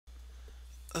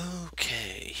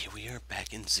Okay, here we are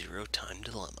back in Zero Time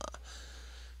Dilemma.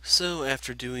 So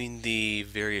after doing the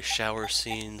various shower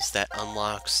scenes, that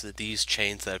unlocks these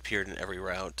chains that appeared in every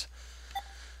route.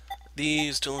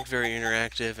 These don't look very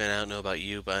interactive, and I don't know about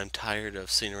you, but I'm tired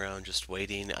of sitting around just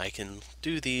waiting. I can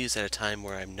do these at a time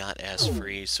where I'm not as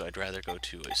free, so I'd rather go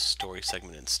to a story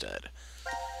segment instead.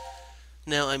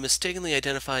 Now, I mistakenly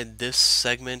identified this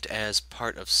segment as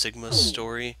part of Sigma's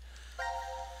story.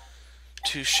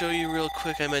 To show you real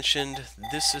quick, I mentioned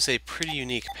this is a pretty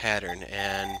unique pattern,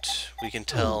 and we can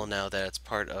tell now that it's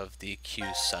part of the Q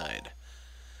side.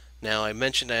 Now, I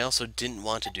mentioned I also didn't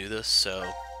want to do this,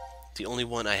 so the only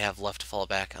one I have left to fall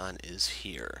back on is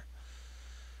here.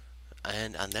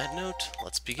 And on that note,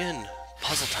 let's begin.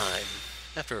 Puzzle time!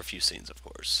 After a few scenes, of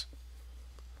course.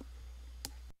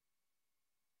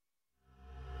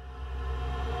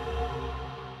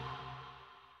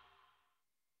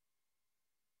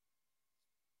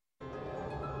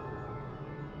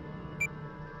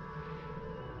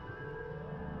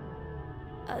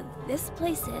 This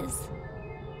place is...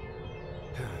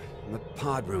 The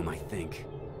pod room, I think.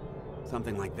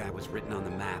 Something like that was written on the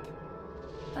map.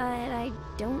 But I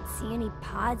don't see any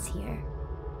pods here.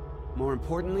 More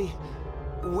importantly,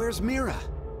 where's Mira?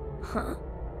 Huh?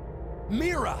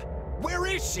 Mira! Where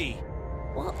is she?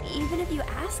 Well, even if you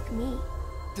ask me...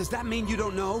 Does that mean you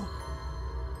don't know?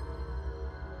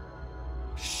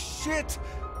 Shit!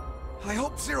 I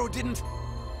hope Zero didn't...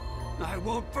 I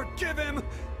won't forgive him!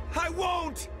 I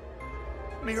won't!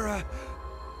 Mira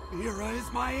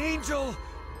is my angel!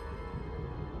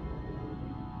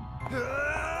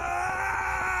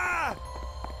 Ah!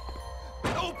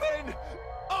 Open!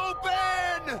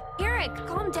 Open! Eric,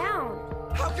 calm down!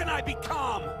 How can I be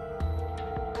calm?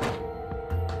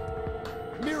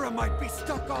 Mira might be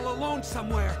stuck all alone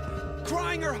somewhere,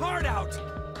 crying her heart out.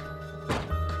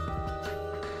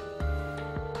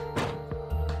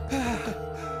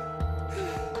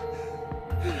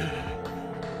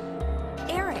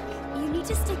 Eric, you need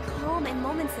to stay calm in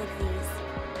moments like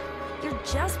these. You're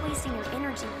just wasting your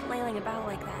energy flailing about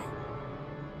like that.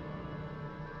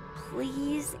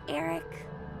 Please, Eric?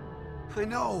 I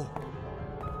know.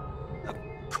 Of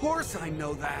course I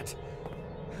know that.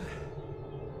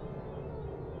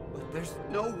 But there's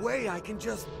no way I can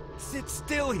just sit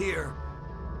still here.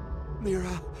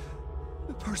 Mira,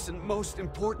 the person most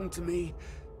important to me.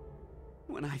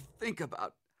 When I think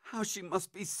about how she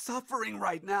must be suffering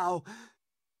right now.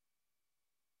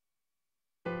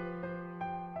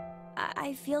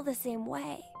 I feel the same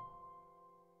way.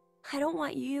 I don't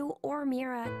want you or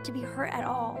Mira to be hurt at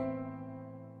all.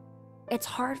 It's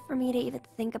hard for me to even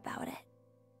think about it.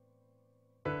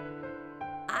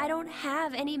 I don't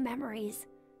have any memories.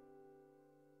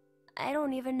 I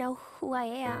don't even know who I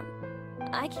am.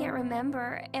 I can't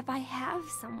remember if I have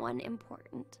someone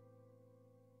important.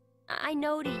 I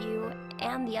know to you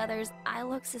and the others, I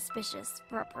look suspicious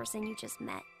for a person you just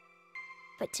met.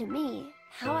 But to me,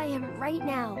 how I am right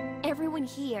now, everyone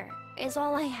here, is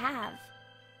all I have.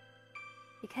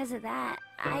 Because of that,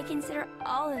 I consider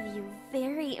all of you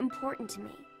very important to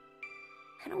me.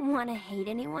 I don't want to hate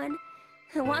anyone.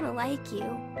 I want to like you.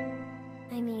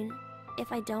 I mean,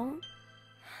 if I don't,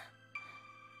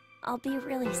 I'll be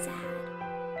really sad.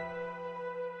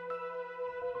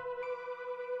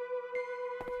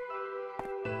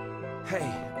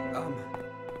 Hey,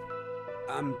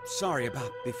 I'm sorry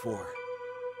about before.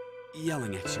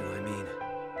 Yelling at you, I mean.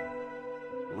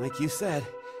 Like you said,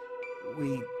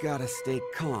 we gotta stay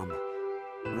calm,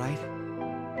 right?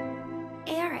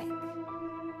 Eric.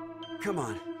 Come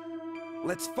on,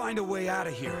 let's find a way out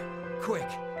of here, quick.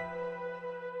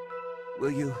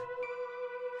 Will you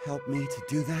help me to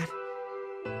do that?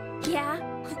 Yeah,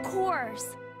 of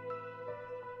course.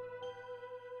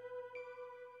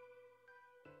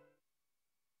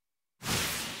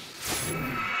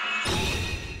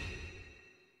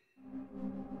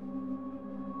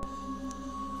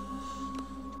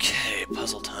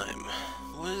 Puzzle time.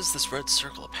 What is this red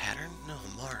circle? A pattern? No,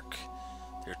 a mark.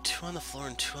 There are 2 on the floor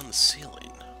and 2 on the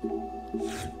ceiling.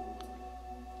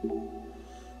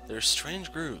 There's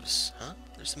strange grooves. Huh?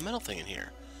 There's a metal thing in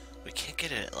here. We can't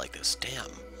get at it like this. Damn.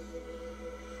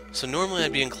 So normally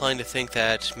I'd be inclined to think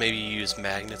that maybe you use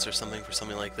magnets or something for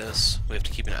something like this. We have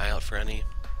to keep an eye out for any.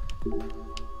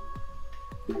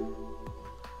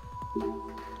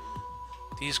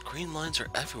 These green lines are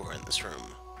everywhere in this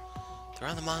room. They're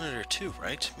on the monitor too,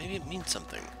 right? Maybe it means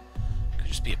something. Could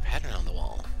just be a pattern on the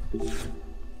wall.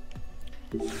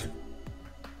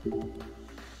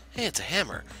 Hey, it's a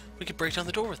hammer. We could break down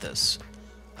the door with this.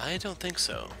 I don't think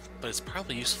so, but it's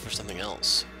probably useful for something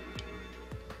else.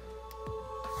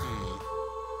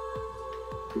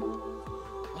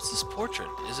 What's this portrait?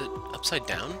 Is it upside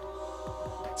down?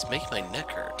 It's making my neck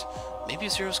hurt. Maybe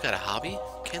Zero's got a hobby?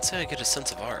 Can't say I get a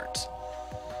sense of art.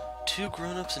 2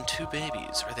 grown-ups and 2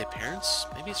 babies. Are they parents?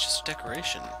 Maybe it's just a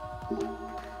decoration.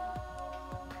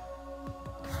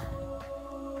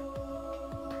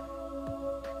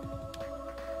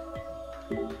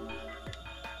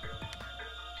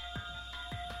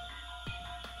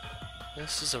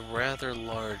 This is a rather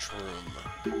large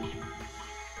room.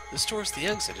 This door's the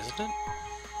exit, isn't it?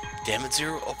 Damn it,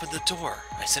 Zero, open the door!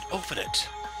 I said open it!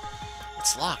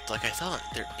 It's locked like I thought.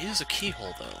 There is a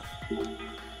keyhole, though.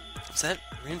 Is that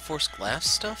reinforced glass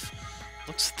stuff?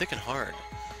 Looks thick and hard.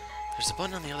 There's a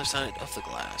button on the other side of the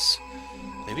glass.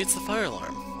 Maybe it's the fire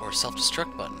alarm, or a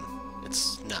self-destruct button.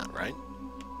 It's not, right?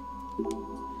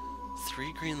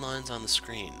 3 green lines on the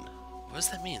screen. What does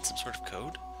that mean? Some sort of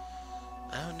code?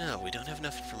 I don't know. We don't have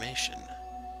enough information.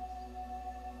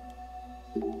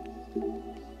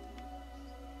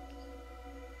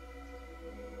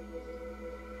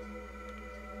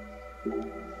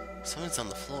 Someone's on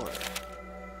the floor.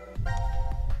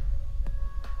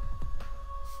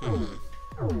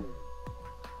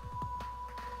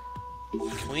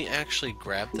 Can we actually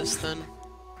grab this then?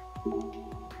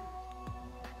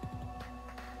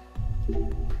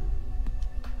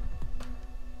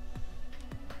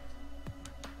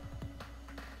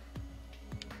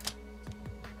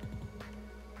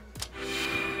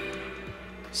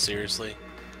 Seriously?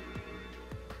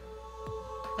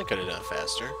 I could have done it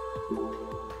faster.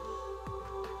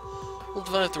 We'll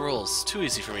divide the roles. It's too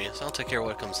easy for me, so I'll take care of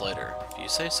what comes later. If you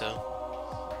say so.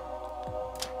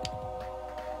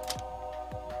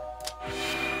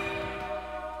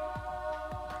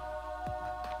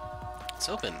 It's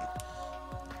open.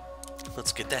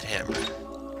 Let's get that hammer.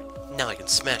 Now I can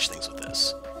smash things with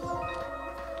this.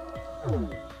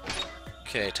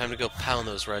 Okay, time to go pound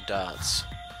those red dots.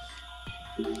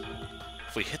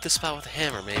 If we hit the spot with a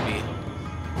hammer, maybe...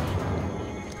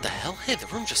 What the hell? Hey, the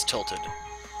room just tilted.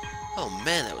 Oh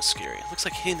man, that was scary. Looks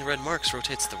like hitting the red marks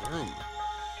rotates the room.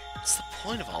 What's the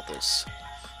point of all this?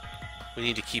 We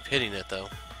need to keep hitting it, though.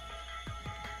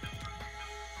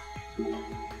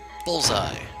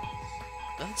 Bullseye!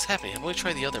 Nothing's happening. I'm going to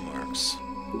try the other marks.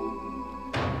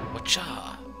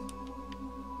 Wacha!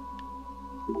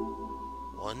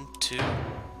 1, 2...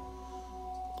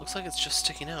 Looks like it's just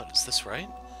sticking out. Is this right?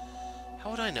 How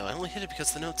would I know? I only hit it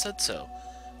because the note said so.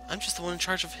 I'm just the one in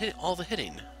charge of all the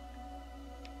hitting.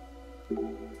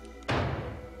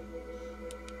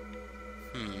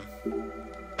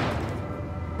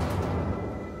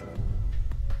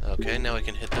 Okay, now I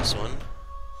can hit this one.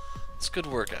 It's a good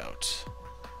workout.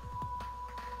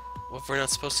 What if we're not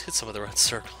supposed to hit some of the red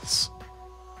circles?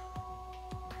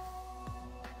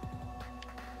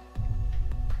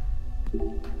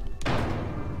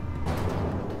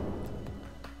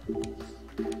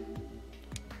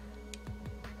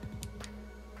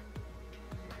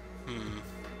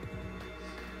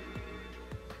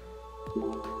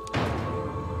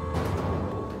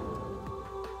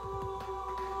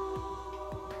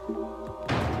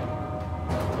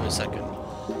 Wait a second.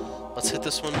 Let's hit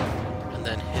this one, and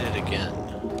then hit it again.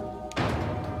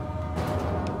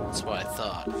 That's what I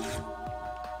thought.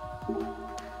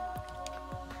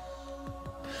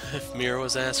 If Mira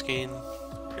was asking,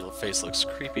 your face looks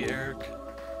creepy, Eric.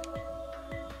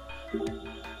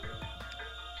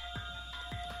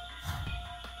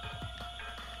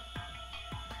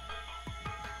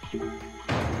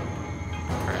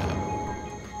 Crap.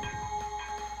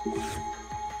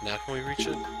 Now can we reach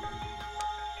it?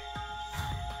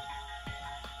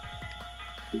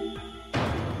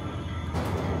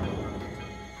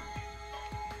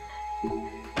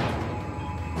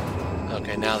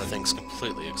 Okay, now the thing's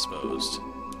completely exposed.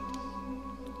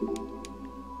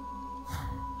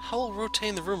 How will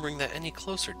rotating the room bring that any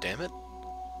closer, damn it?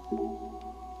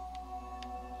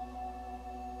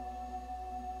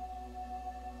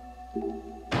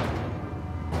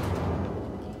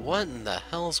 What in the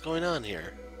hell is going on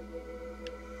here?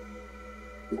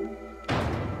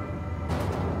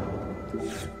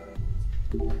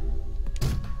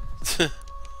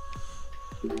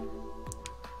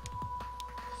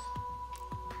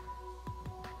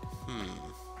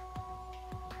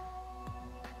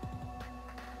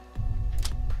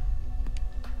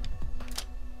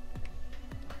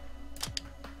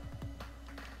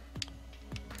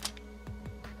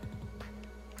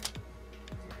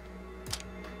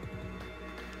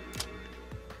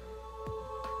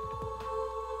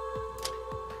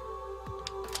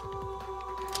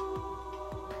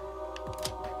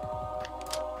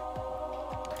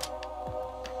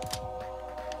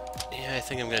 I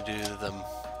think I'm gonna do the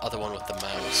other one with the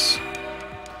mouse.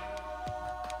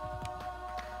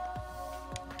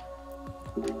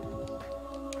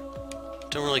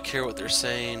 Don't really care what they're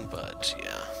saying, but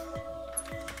yeah.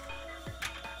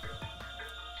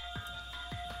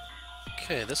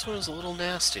 Okay, this one is a little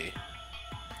nasty.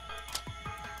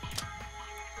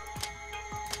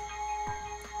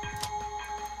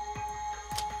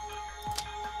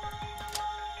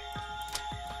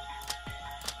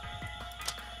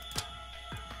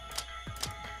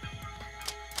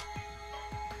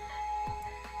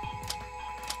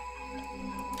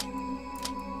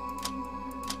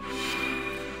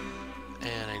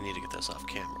 And I need to get this off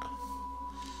camera.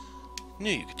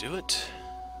 Knew you could do it.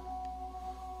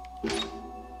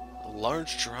 A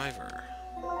large driver.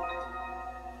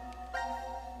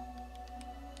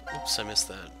 Oops, I missed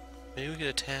that. Maybe we could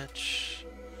attach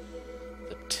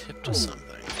the tip to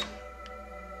something.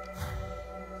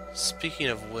 Speaking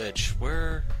of which,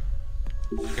 where...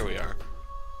 Here we are.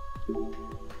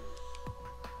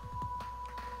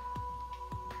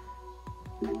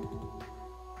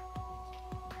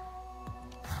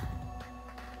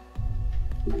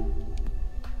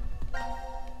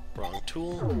 Wrong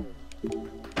tool.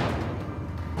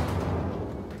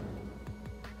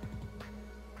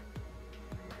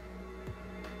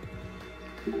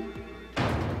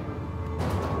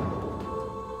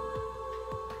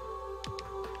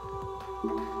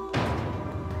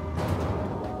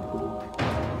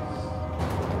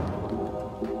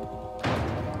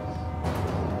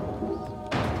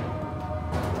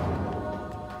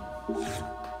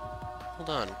 Hold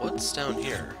on, what's down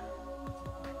here?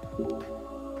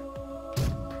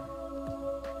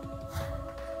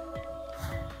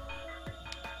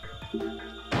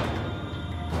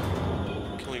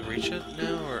 Can we reach it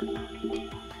now, or...?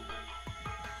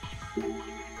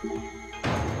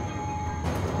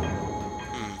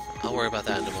 I'll worry about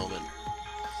that in a moment.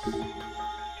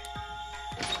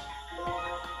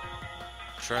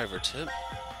 Driver tip.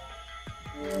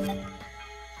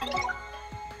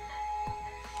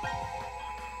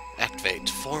 Activate.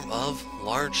 Form of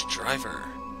large driver.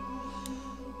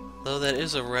 Though that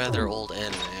is a rather old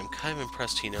anime, I'm kind of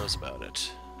impressed he knows about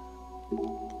it.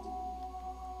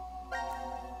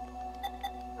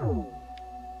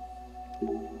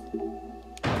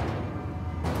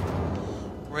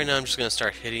 Right now I'm just going to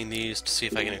start hitting these to see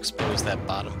if I can expose that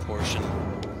bottom portion.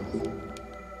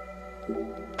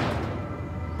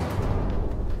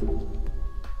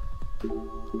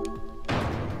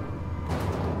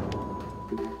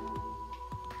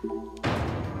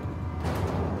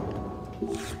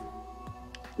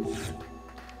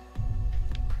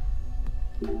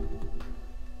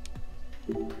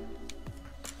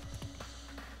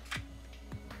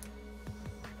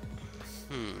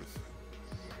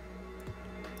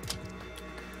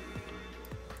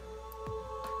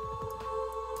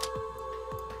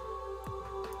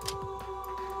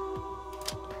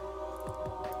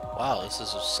 Wow, this is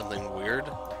something weird.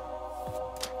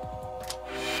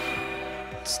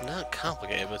 It's not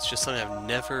complicated, but it's just something I've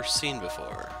never seen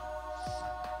before.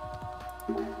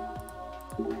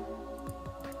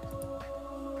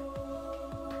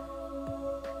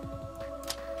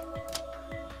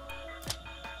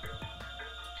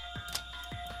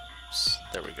 Oops,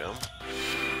 there we go.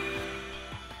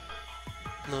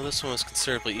 No, this one was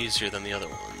considerably easier than the other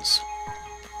ones.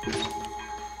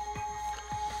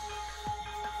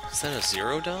 Is that a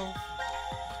Zero doll?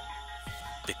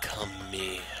 Become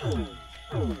me.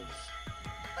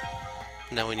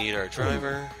 Now we need our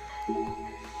driver.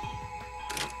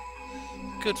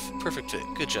 Good, perfect fit.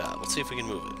 Good job. Let's see if we can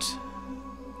move it.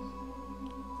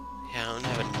 Yeah, I don't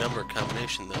have a number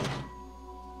combination though.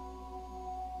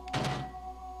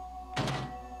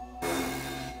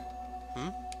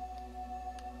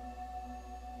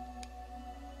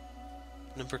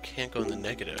 Number can't go in the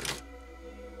negative.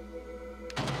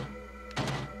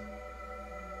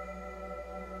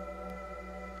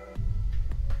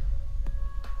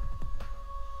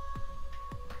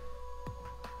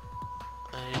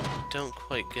 I don't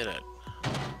quite get it.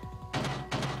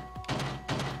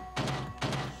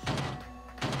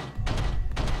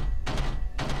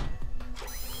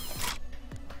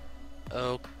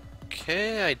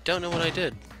 Okay, I don't know what I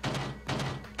did.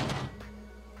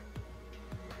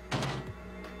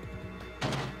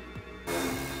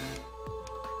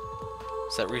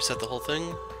 Does that reset the whole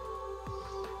thing?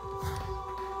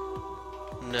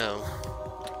 No.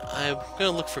 I'm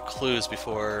gonna look for clues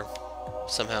before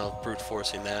somehow brute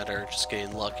forcing that or just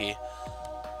getting lucky.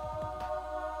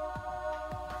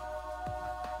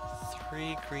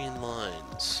 3 green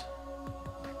lines.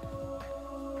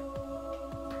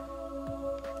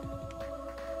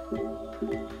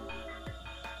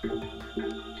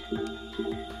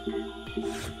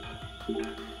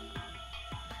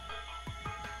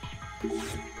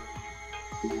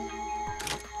 Yeah,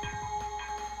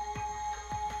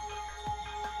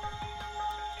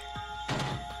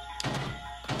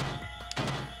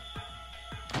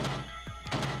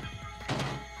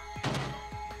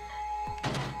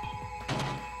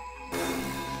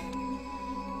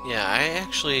 I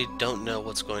actually don't know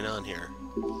what's going on here.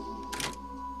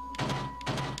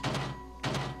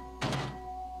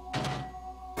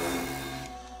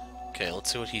 Okay,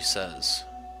 let's see what he says.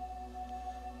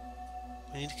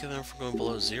 We need to get them from going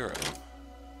below 0.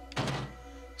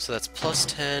 So that's plus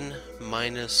 10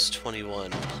 minus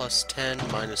 21. Plus 10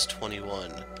 minus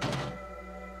 21.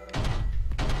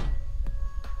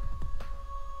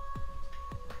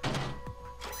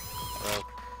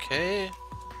 Okay.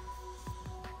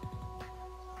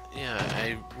 Yeah,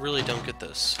 I really don't get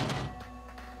this.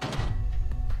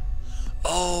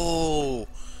 Oh!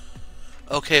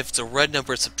 Okay, if it's a red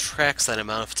number, it subtracts that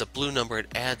amount. If it's a blue number, it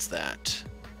adds that.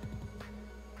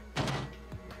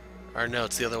 Or no,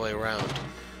 it's the other way around.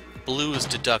 Blue is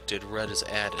deducted, red is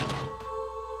added.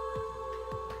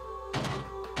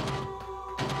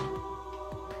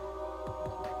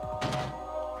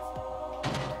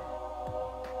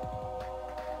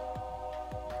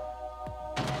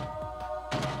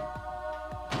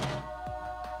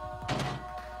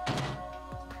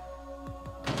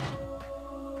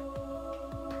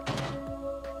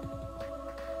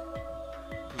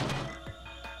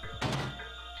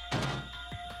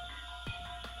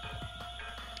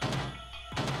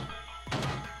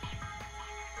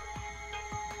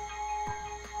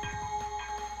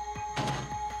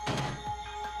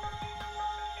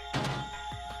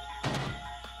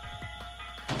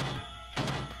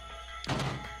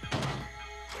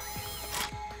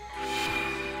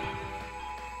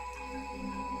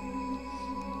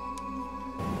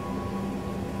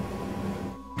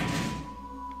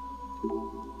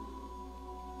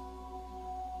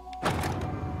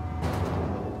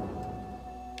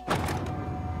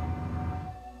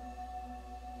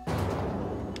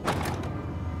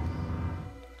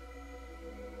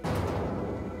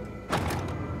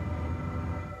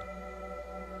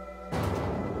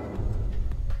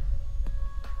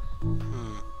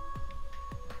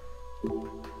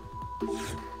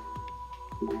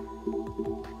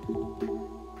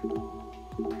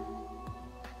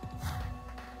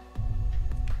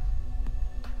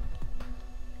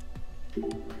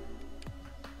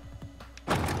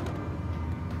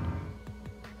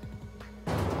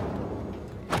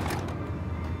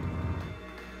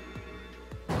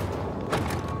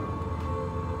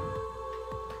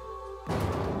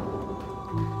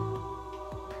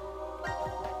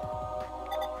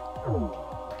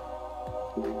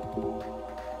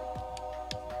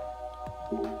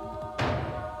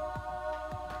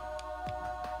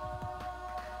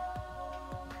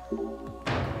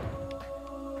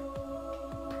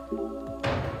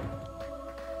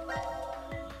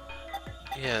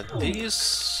 Yeah,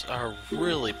 these are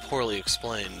really poorly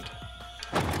explained.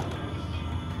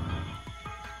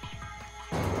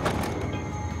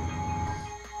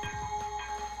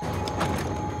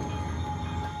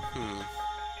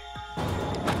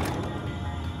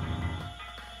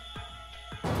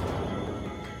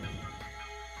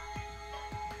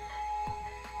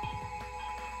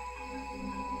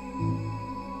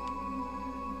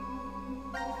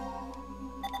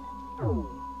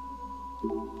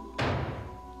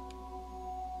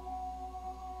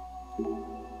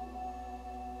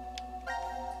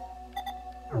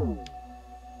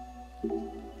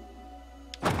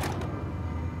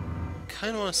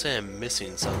 Kind of want to say I'm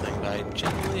missing something, but I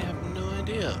genuinely have no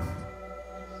idea.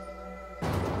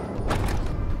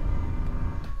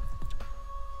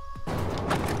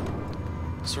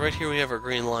 So right here we have our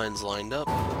green lines lined up.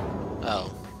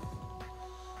 Oh.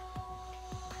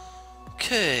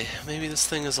 Okay, maybe this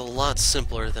thing is a lot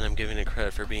simpler than I'm giving it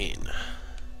credit for being.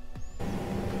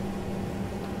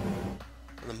 And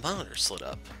the monitor slid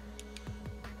up.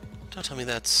 Don't tell me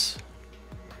that's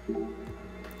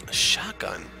a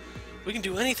shotgun. We can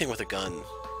do anything with a gun,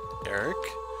 Eric.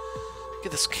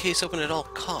 Get this case open at all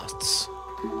costs.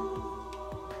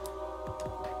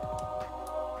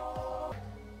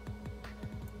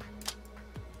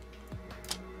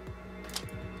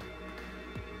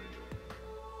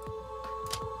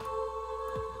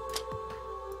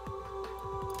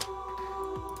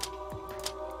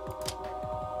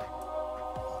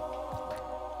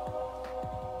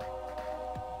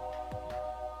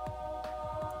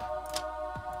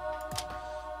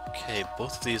 Okay,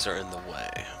 both of these are in the way.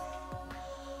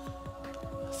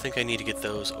 I think I need to get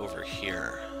those over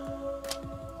here.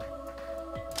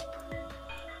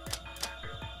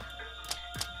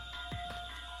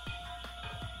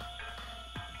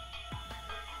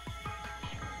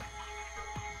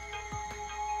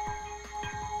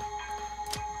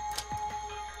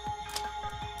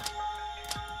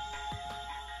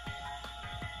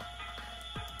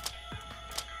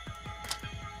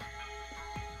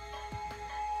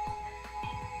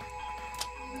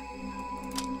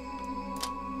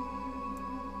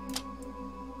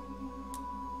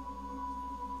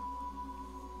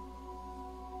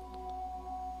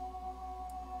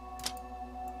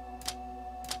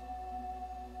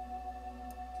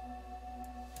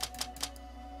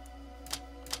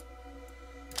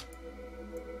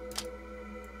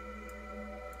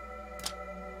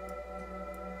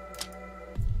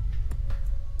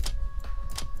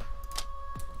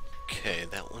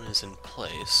 that one is in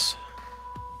place.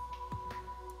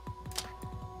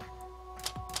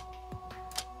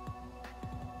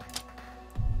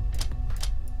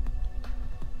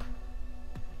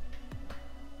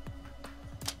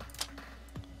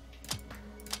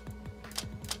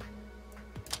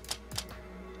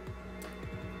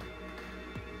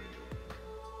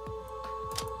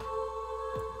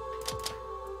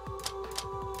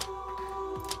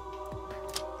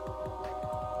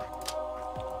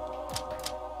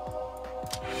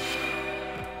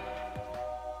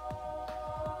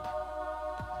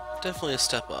 Definitely a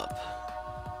step up.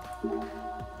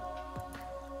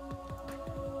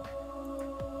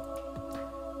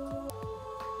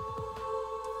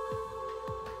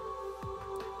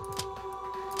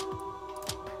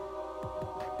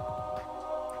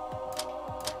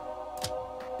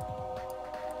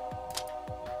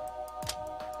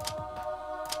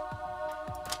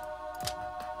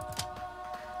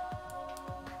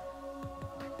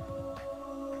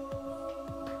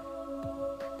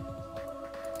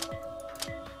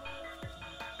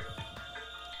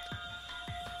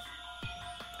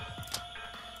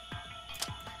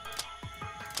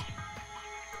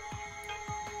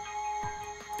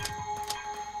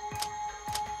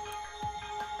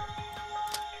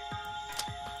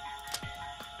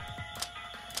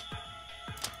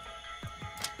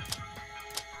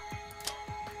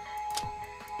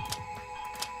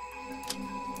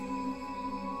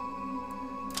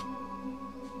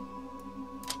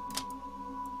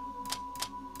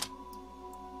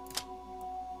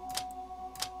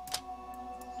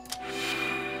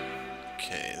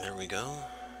 Okay, there we go.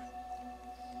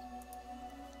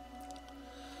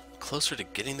 Closer to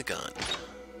getting the gun.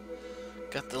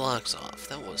 Got the locks off.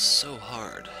 That was so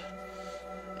hard.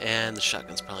 And the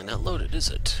shotgun's probably not loaded, is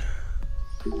it?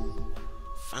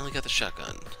 Finally got the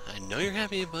shotgun. I know you're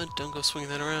happy, but don't go swinging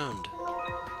that around.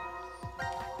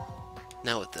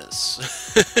 Now with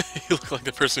this. You look like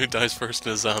the person who dies first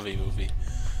in a zombie movie.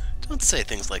 Don't say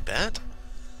things like that.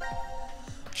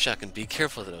 Shotgun, be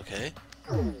careful with it, okay?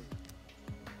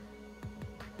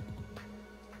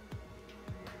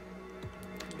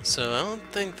 So I don't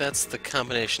think that's the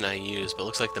combination I used, but it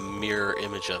looks like the mirror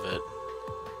image of it.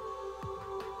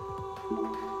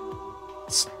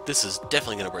 This is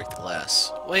definitely going to break the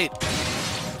glass. Wait!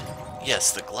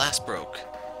 Yes, the glass broke.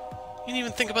 You didn't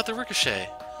even think about the ricochet.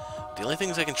 The only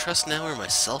things I can trust now are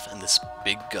myself and this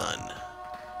big gun.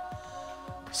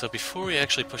 So before we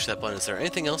actually push that button, is there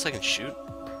anything else I can shoot?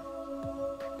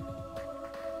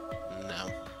 No.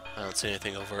 I don't see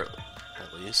anything over it,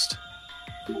 at least.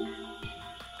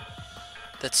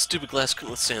 That stupid glass couldn't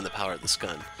withstand the power of this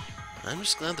gun. I'm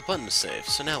just glad the button is safe.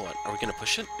 So now what? Are we gonna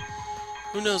push it?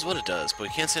 Who knows what it does, but we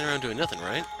can't stand around doing nothing,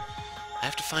 right? I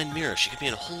have to find Mira. She could be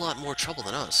in a whole lot more trouble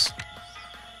than us.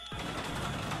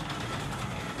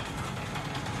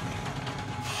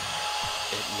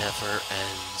 It never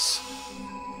ends.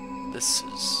 This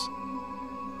is...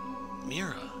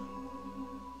 Mira.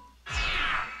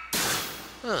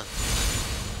 Huh.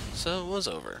 So it was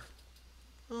over.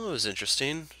 Well, it was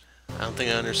interesting. I don't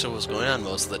think I understood what was going on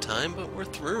most of the time, but we're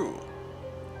through.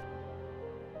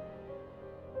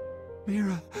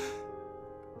 Mira.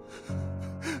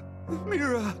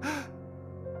 Mira.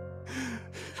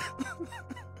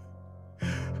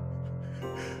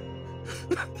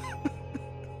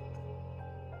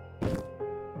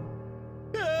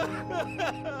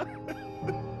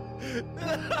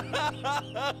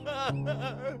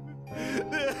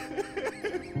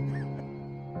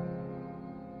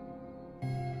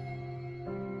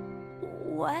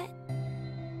 What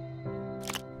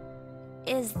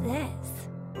is this?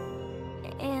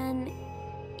 An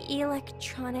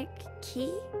electronic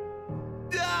key?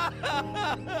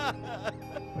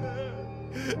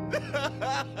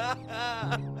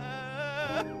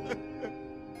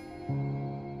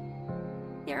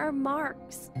 There are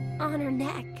marks on her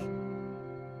neck.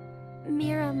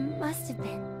 Mira must have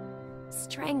been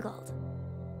strangled.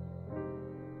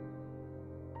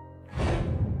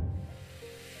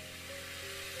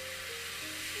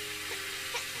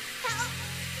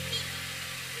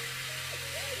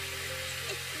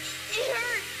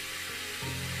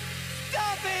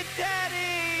 Stop it,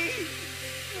 Daddy!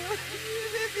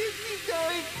 If you keep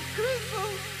going,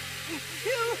 Crystal,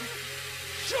 you...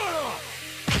 Shut up!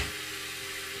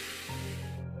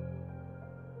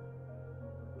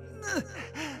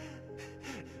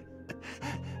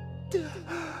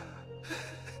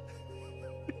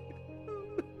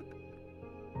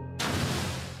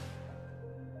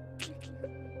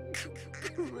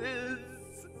 Chris...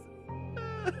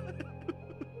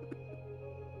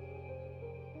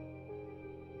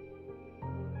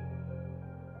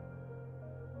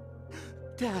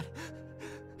 Dad,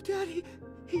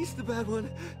 he's the bad one.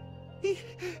 He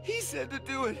said to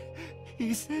do it.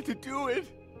 He said to do it.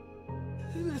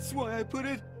 And that's why I put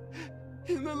it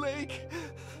in the lake.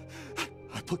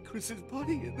 I put Chris's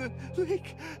body in the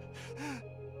lake.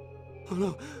 Oh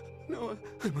no, no,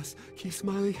 I must keep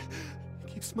smiling.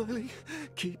 Keep smiling.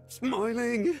 Keep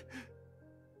smiling.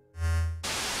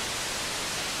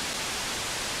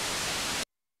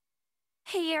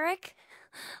 Hey, Eric.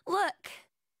 Look.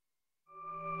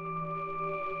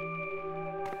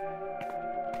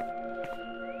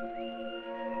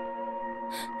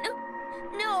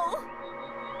 No.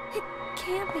 It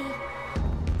can't be.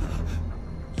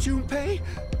 Junpei?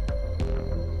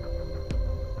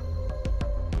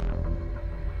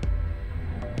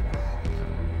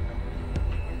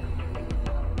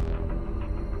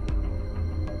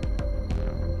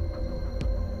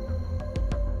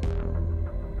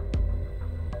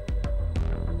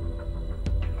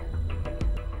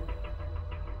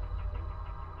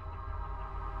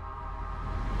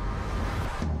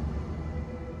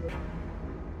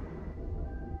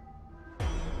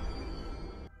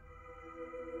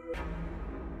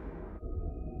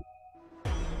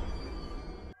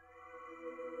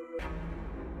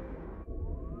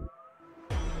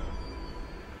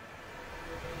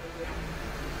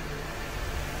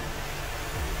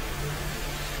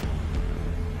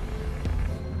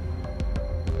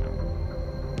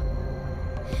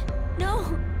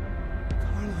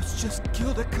 Just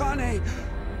killed Akane!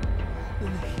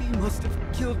 And he must have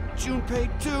killed Junpei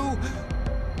too!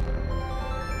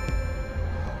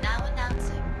 Now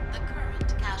announcing the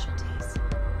current casualties.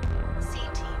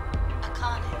 C-Team,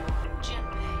 Akane,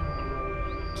 Junpei.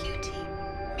 Q-Team,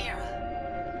 Mira.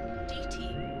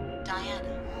 D-Team,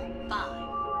 Diana, Phi,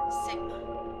 Sigma.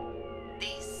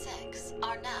 These 6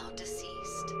 are now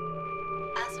deceased.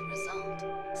 As a result,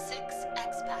 6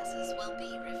 X-Passes will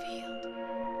be revealed.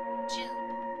 June.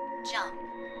 Jump,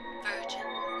 Virgin,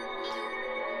 Blue,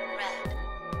 Red,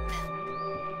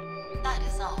 Milk. That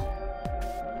is all.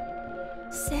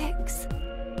 6. 6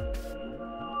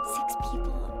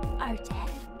 people are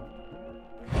dead.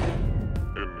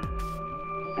 In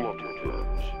blunter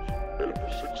terms, if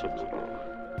 6 of them are,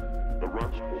 the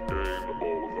rest will gain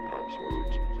all of the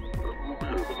passwords and will be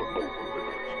able to open the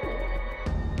next door.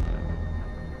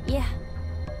 Yeah.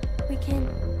 We can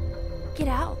get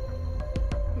out.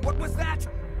 What was that?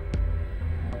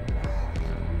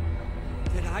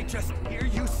 Did I just hear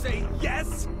you say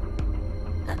yes?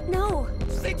 No.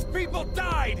 6 people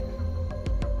died!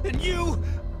 And you...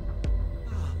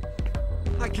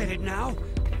 I get it now.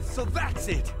 So that's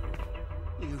it.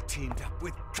 You teamed up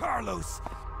with Carlos,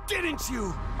 didn't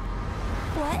you?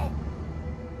 What?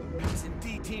 The reason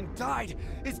D-Team died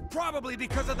is probably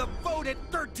because of the vote at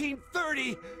 1330.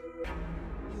 You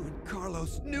and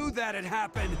Carlos knew that had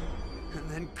happened. And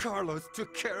then Carlos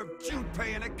took care of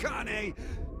Junpei and Akane.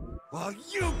 While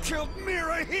you killed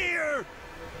Mira here!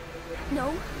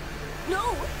 No.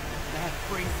 No! That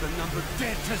brings the number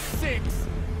dead to 6!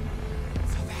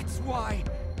 So that's why...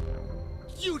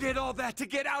 you did all that to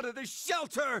get out of the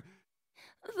shelter!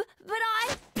 But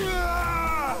I...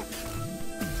 Ah!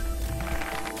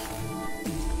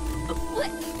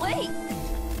 Wait!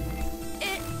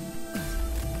 It...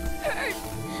 hurt!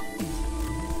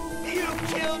 You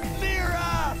killed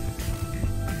Mira!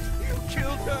 You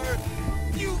killed her!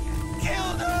 You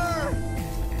killed her!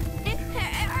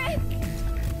 Eric!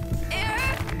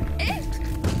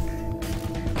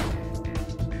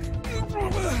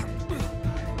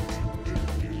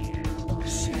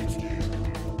 Shit.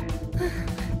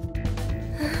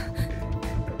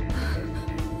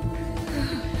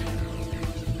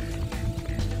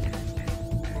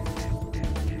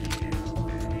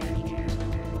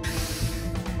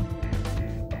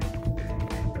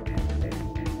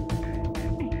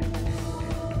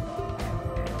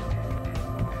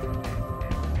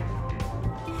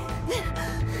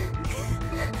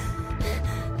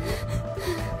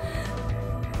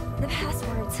 The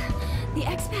passwords. The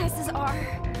X-passes are...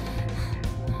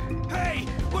 Hey!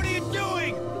 What are you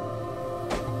doing?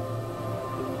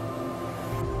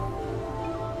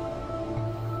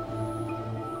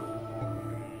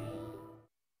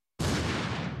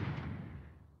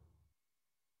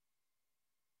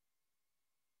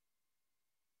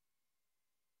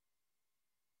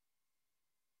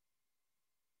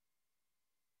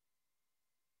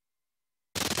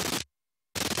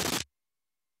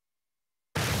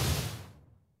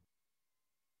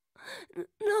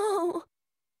 No!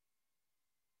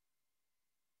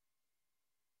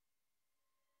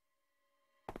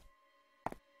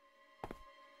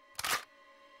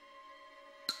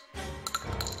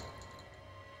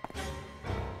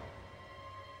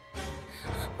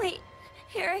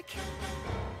 Eric,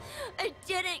 I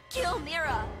didn't kill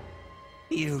Mira.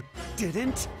 You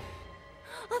didn't?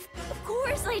 Of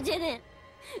course I didn't.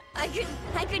 I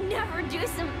could never do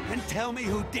some... And tell me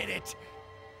who did it!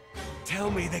 Tell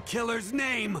me the killer's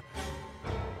name!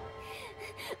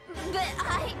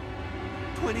 But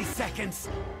 20 seconds!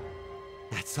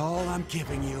 That's all I'm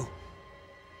giving you.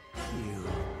 You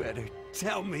better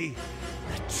tell me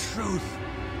the truth.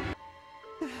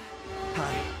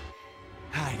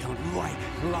 I don't like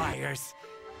liars.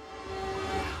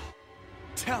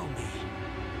 Tell me,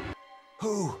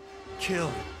 who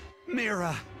killed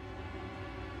Mira?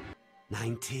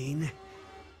 19?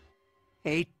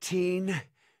 18?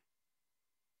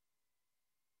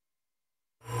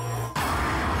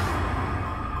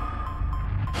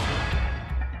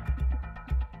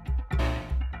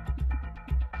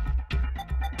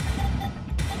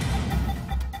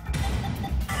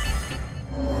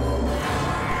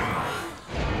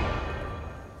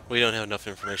 We don't have enough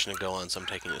information to go on, so I'm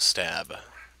taking a stab.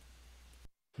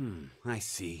 I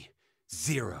see.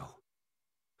 0.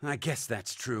 I guess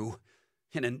that's true.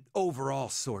 In an overall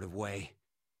sort of way.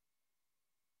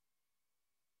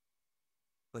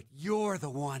 But you're the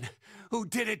one who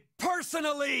did it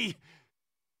personally!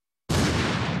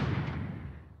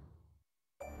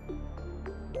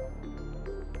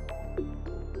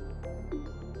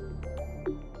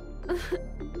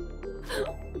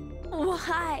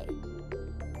 Why?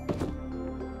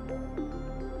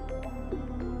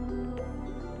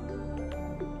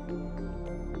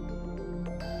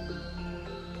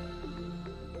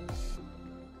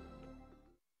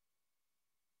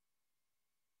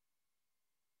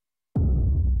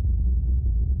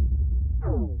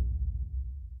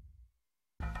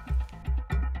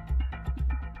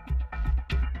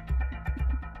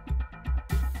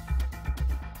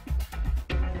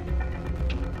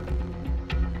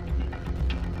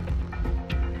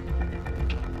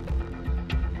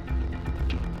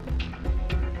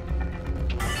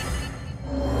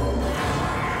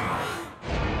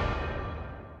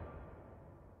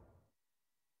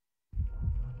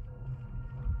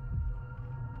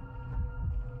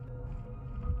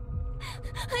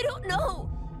 I don't know.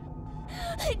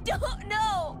 I don't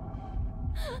know.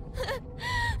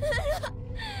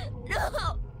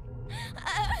 No.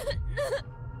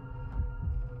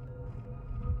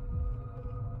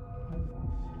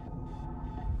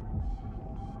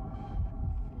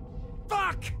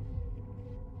 Fuck!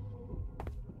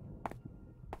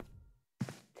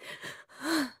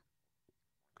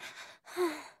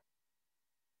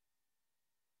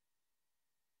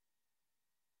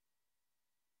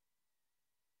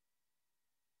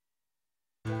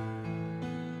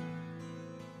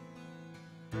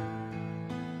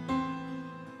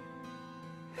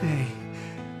 Hey,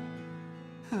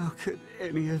 how could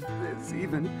any of this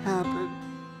even happen?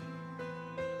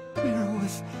 Mira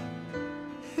was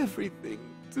everything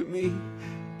to me.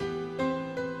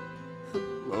 A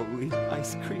lowly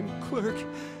ice cream clerk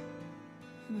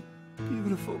and a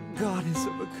beautiful goddess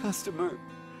of a customer.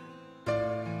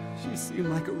 She seemed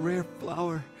like a rare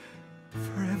flower,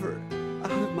 forever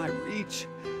out of my reach.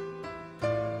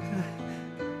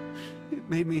 It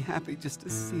made me happy just to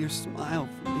see her smile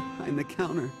from behind the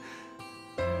counter.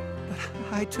 But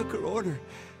I took her order,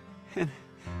 and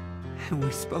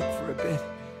we spoke for a bit.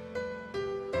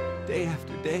 Day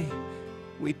after day,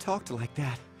 we talked like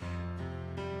that.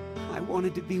 I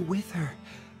wanted to be with her.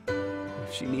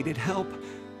 If she needed help,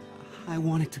 I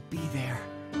wanted to be there.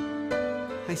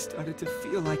 I started to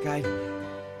feel like I'd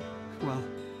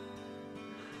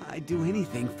do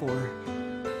anything for her.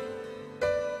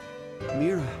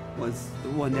 Mira was the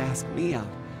one to ask me out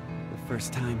the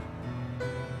first time.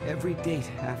 Every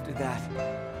date after that,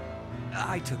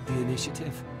 I took the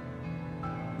initiative.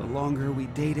 The longer we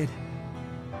dated,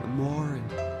 the more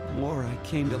and more I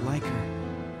came to like her.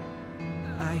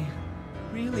 I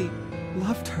really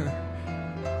loved her.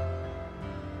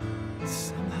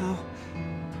 Somehow,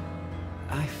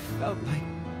 I felt like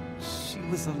she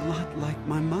was a lot like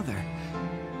my mother.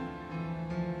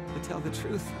 To tell the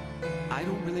truth, I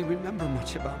don't really remember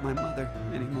much about my mother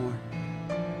anymore.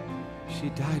 She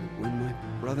died when my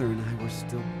brother and I were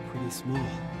still pretty small.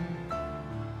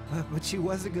 But she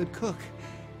was a good cook,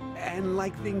 and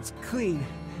liked things clean.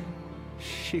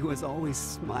 She was always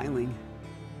smiling.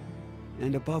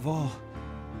 And above all,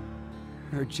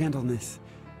 her gentleness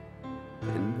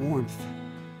and warmth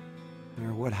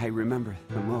are what I remember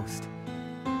the most.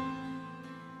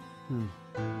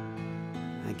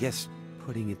 I guess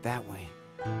putting it that way,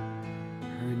 her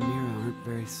and Mira aren't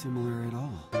very similar at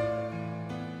all.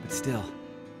 But still,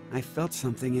 I felt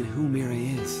something in who Mira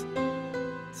is.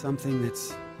 Something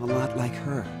that's a lot like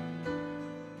her.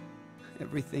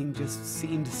 Everything just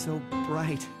seemed so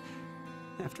bright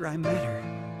after I met her.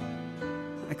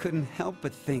 I couldn't help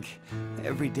but think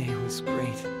every day was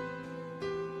great.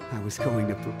 I was going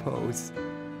to propose.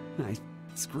 I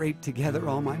scraped together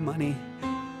all my money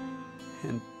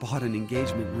and bought an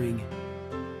engagement ring.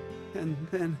 And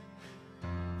then...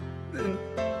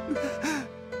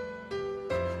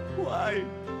 Why?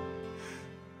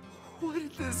 Why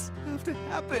did this have to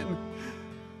happen?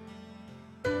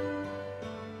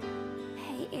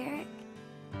 Hey, Eric.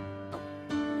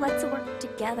 Let's work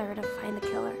together to find the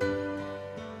killer.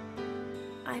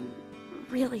 I'm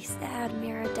really sad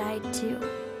Mira died too.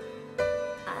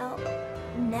 I'll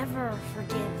never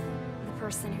forgive the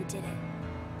person who did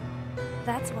it.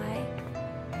 That's why...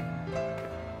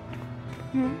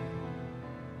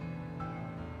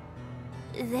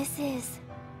 This is...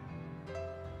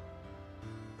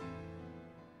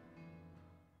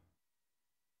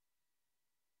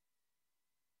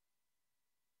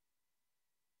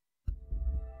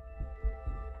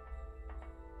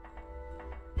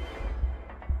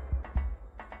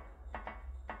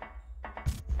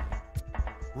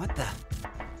 What the?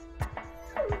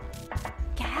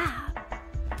 Gab.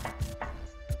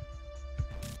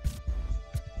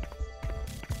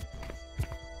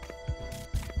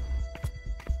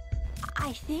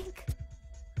 I think...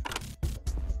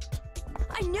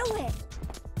 I knew it!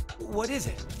 What is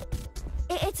it?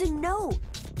 It's a note!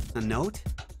 A note?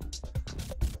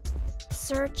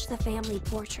 Search the family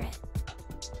portrait.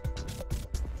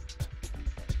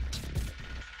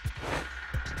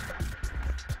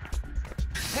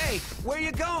 Hey, where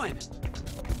you going?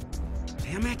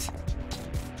 Damn it.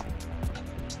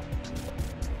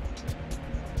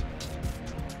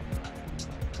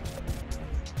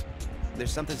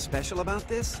 There's something special about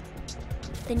this?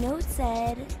 The note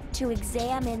said to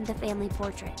examine the family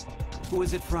portrait. Who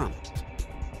is it from?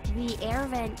 The air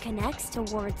vent connects to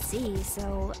Ward C,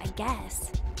 so I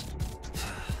guess.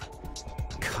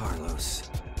 Carlos.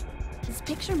 This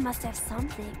picture must have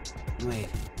something. Wait,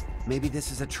 maybe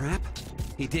this is a trap?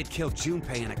 He did kill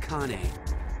Junpei and Akane.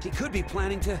 He could be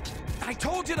planning to... I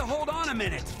told you to hold on a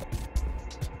minute!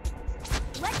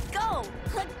 Let go!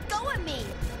 Let go of me!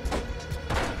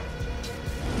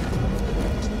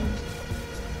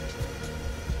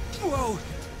 Whoa!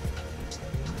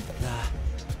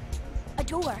 A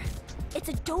door. It's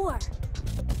a door.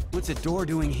 What's a door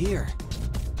doing here?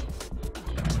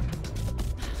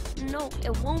 No,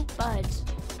 it won't budge.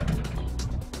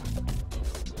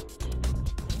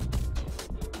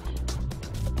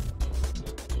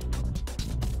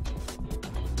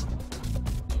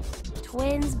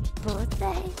 Twins'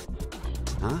 birthday?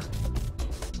 Huh?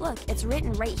 Look, it's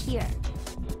written right here.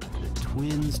 The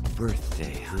twins'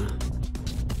 birthday, huh?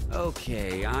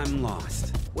 Okay, I'm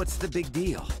lost. What's the big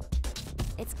deal?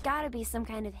 It's gotta be some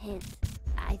kind of hint,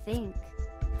 I think.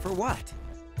 For what?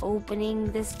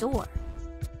 Opening this door.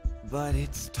 But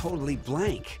it's totally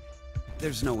blank.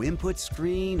 There's no input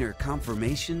screen or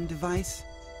confirmation device?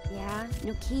 Yeah,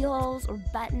 no keyholes or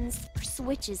buttons or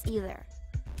switches either.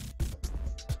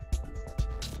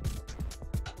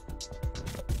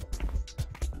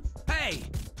 Hey!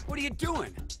 What are you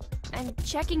doing? I'm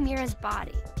checking Mira's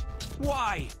body.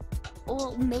 Why?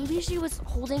 Well, maybe she was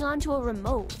holding on to a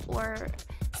remote or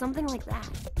something like that.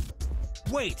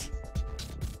 Wait!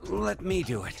 Let me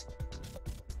do it.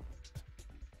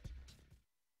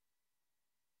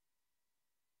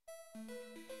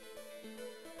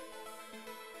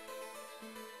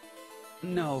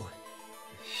 No,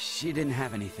 she didn't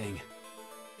have anything.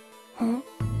 Huh?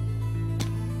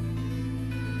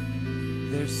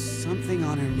 There's something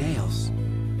on her nails.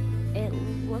 It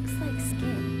looks like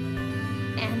skin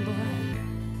and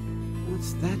blood.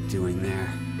 What's that doing there?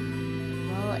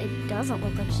 Well, it doesn't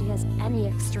look like she has any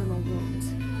external wounds.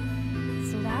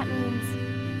 So that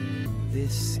means...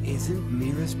 This isn't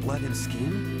Mira's blood and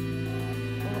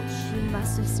skin? well, she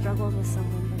must have struggled with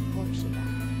someone before she died.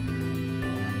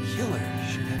 Killer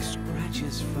should have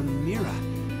scratches from Mira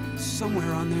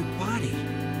somewhere on their body.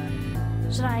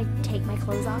 Should I take my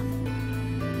clothes off?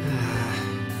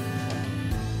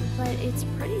 But it's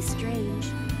pretty strange.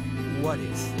 What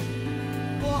is?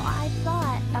 Well, I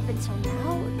thought up until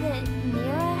now that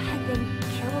Mira had been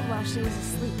killed while she was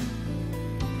asleep,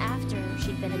 after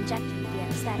she'd been injected with the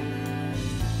anesthetic.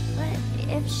 But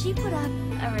if she put up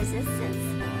a resistance...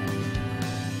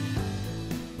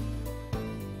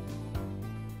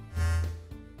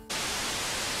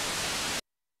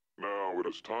 Now it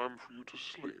is time for you to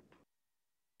sleep.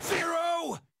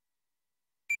 Zero!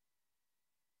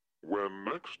 When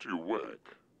next you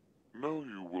wake, know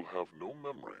you will have no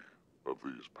memory of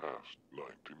these past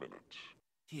 90 minutes.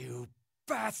 You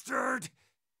bastard!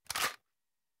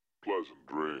 Pleasant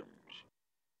dreams.